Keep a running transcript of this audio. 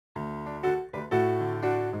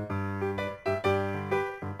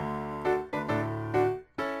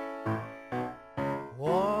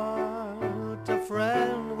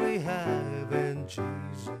friend we have in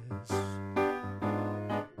Jesus.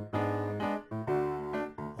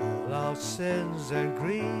 All our sins and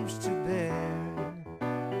griefs to bear.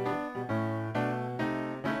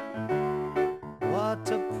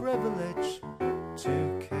 What a privilege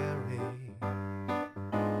to carry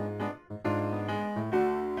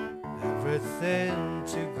everything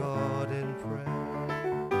to God in prayer.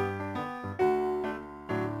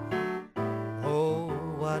 Oh,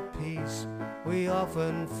 what peace we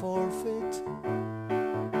often forfeit.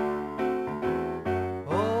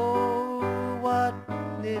 Oh, what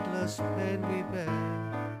needless pain we bear.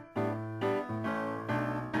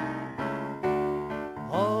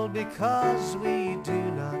 All because we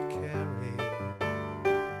do not carry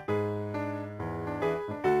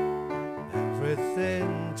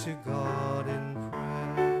everything to God in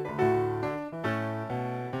prayer.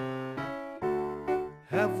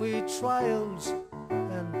 Have we trials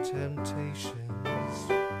and temptations?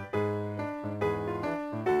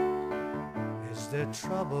 Is there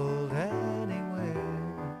trouble anywhere?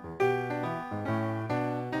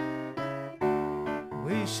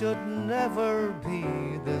 We should never be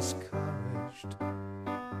discouraged.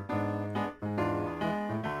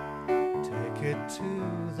 Take it to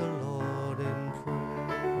the Lord in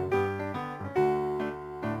prayer.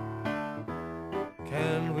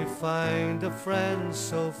 Can we find a friend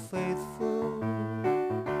so faithful,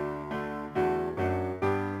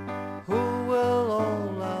 who will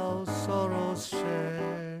all our sorrows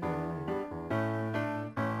share?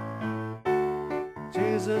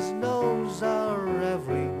 Jesus knows our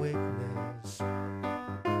every weakness.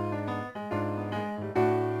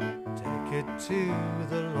 Take it to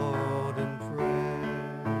the Lord in prayer.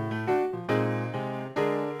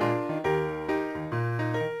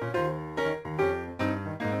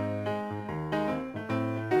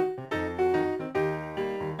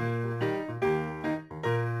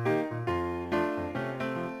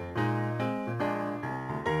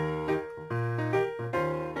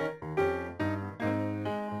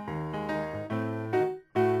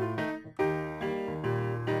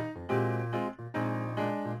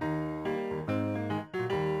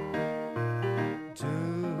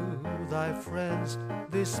 Thy friends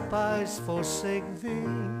despise, forsake thee.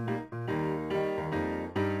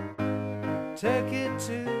 Take it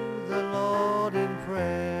to the Lord in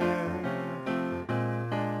prayer.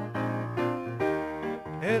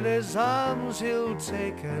 In His arms He'll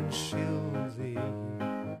take and shield thee.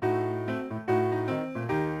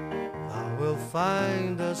 Thou wilt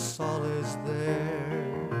find a solace there.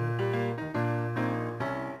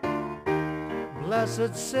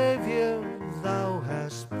 Blessed Savior, Thou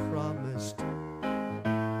hast promised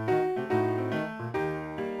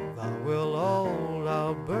Thou will all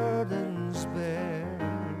our burdens bear.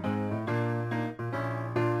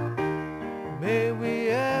 May we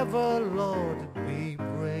ever, Lord, be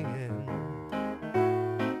bringing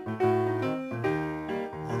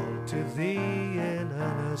all to Thee in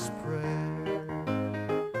earnest prayer.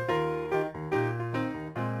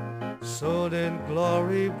 Sown in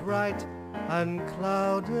glory bright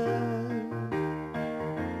unclouded,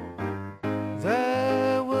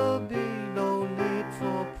 there will be no need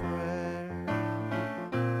for prayer.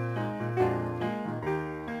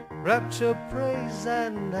 Rapture, praise,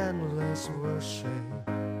 and endless worship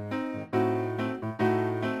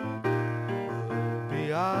will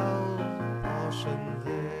be our portion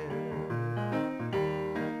there.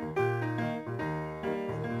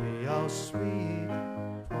 Will be our sweet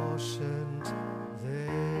portion there.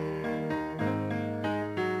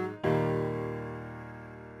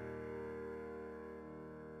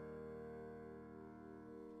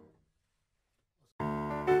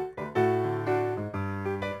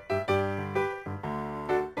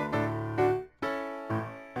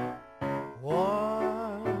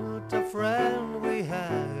 What a friend we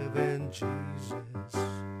have in Jesus.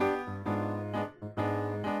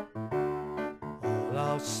 All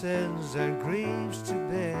our sins and griefs to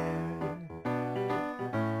bear.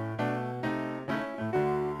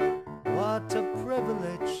 What a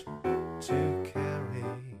privilege to carry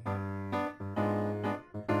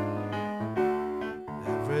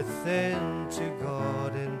everything to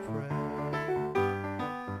God in prayer.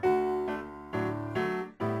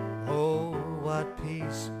 Oh, what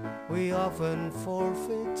peace we often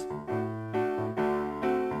forfeit.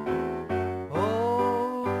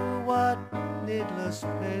 Oh, what needless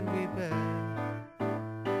pain we bear.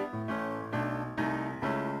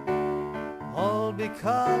 All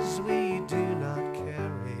because we do not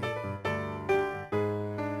carry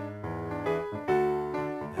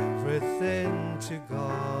everything to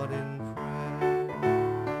God in prayer.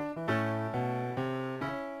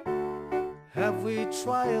 Have Have we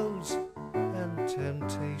trials and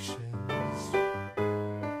temptations?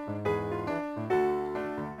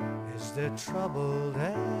 Is there trouble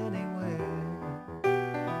anywhere?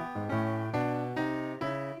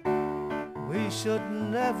 We should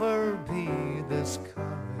never be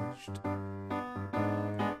discouraged.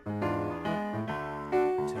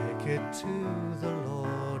 Take it to the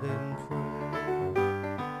Lord in prayer.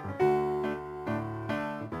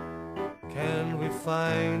 Can we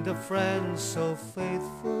find a friend so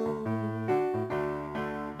faithful,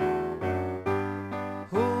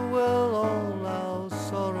 who will all our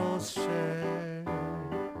sorrows share?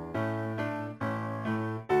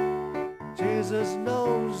 Jesus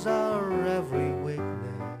knows our every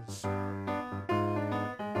weakness.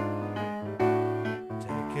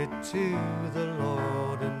 Take it to the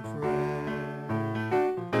Lord in prayer.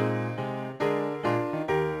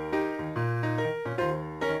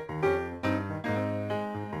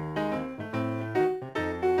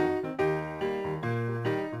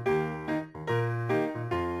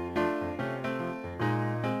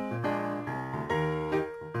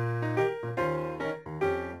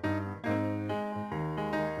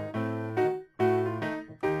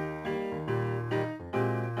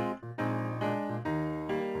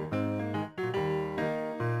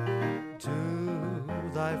 Do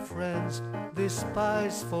thy friends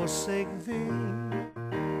despise, forsake thee?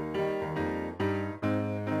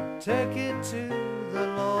 Take it to the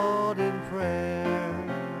Lord in prayer.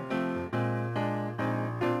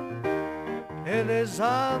 In his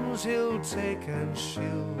arms he'll take and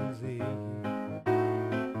shield thee.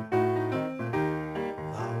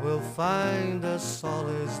 Thou wilt find a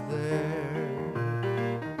solace there.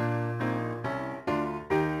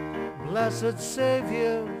 Blessed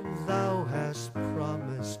Savior, thou hast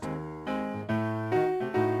promised,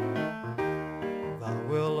 thou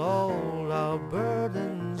wilt all our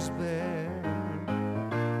burdens bear.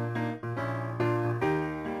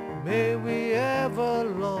 May we ever,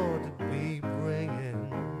 Lord, be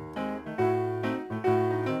bringing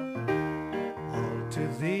all to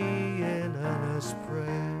thee in earnest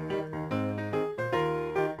prayer.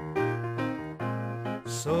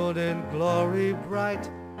 So in glory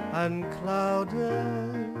bright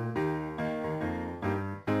unclouded,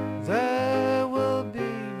 there will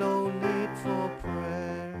be no need for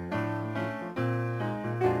prayer.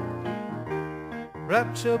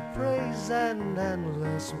 Rapture, praise, and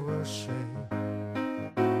endless worship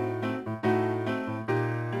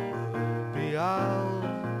will be our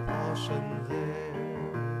portion there.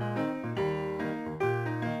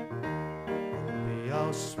 Will be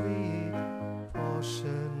our sweet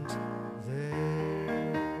portion there.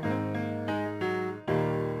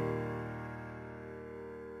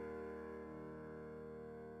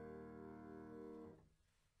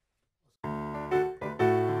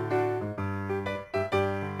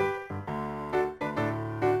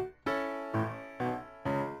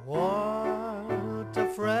 What a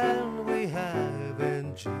friend we have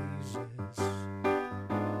in Jesus.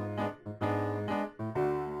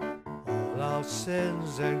 All our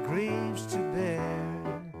sins and griefs to bear.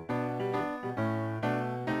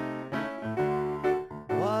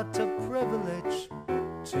 What a privilege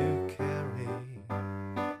to carry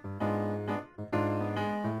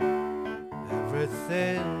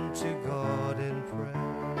everything to God in prayer.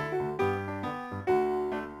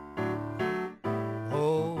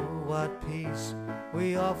 Oh, what peace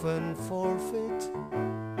we often forfeit.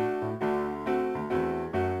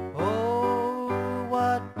 Oh,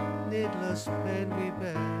 what needless pain we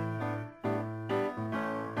bear.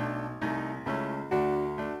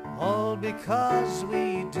 All because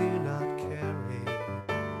we do not carry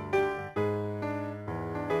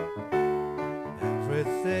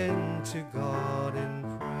everything to God in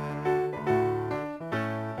prayer.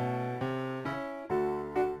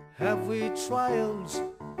 Have we trials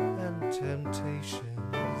and temptations?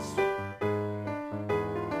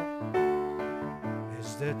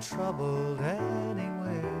 Is there trouble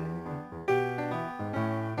anywhere?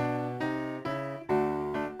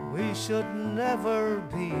 We should never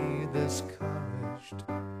be discouraged.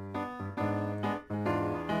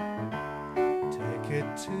 Take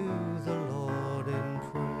it to the Lord in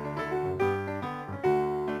prayer.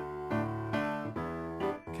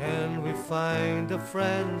 Can we find a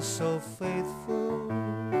friend so faithful,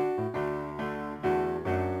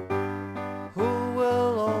 who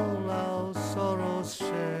will all our sorrows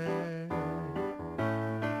share?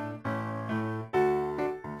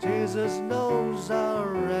 Jesus knows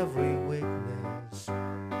our every weakness.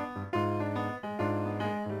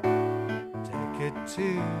 Take it to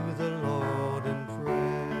the Lord in prayer.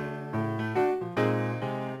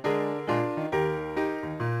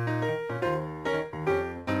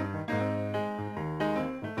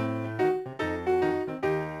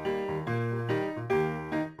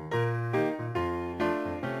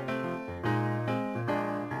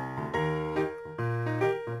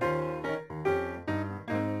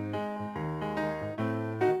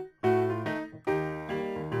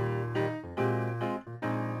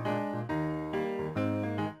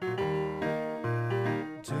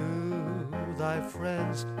 thy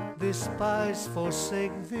friends despise,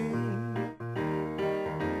 forsake thee.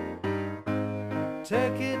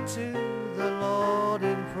 Take it to the Lord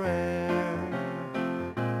in prayer.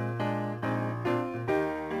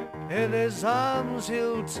 In his arms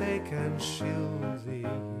he'll take and shield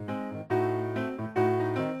thee.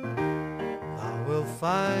 Thou wilt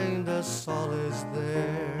find a solace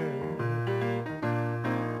there.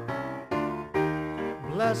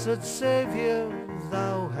 Blessed Savior,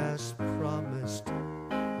 thou hast promised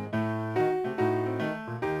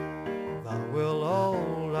thou wilt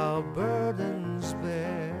all our burdens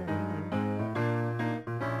bear.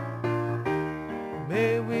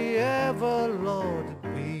 May we ever, Lord,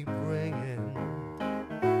 be bringing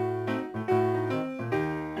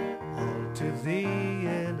all to thee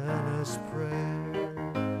in earnest prayer.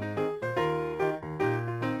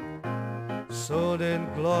 Sown in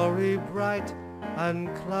glory bright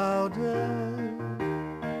unclouded,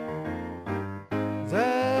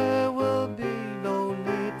 there will be no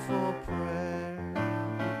need for prayer.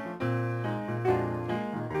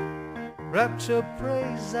 Rapture,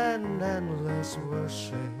 praise, and endless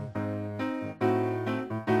worship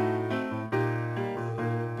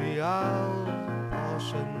will be ours.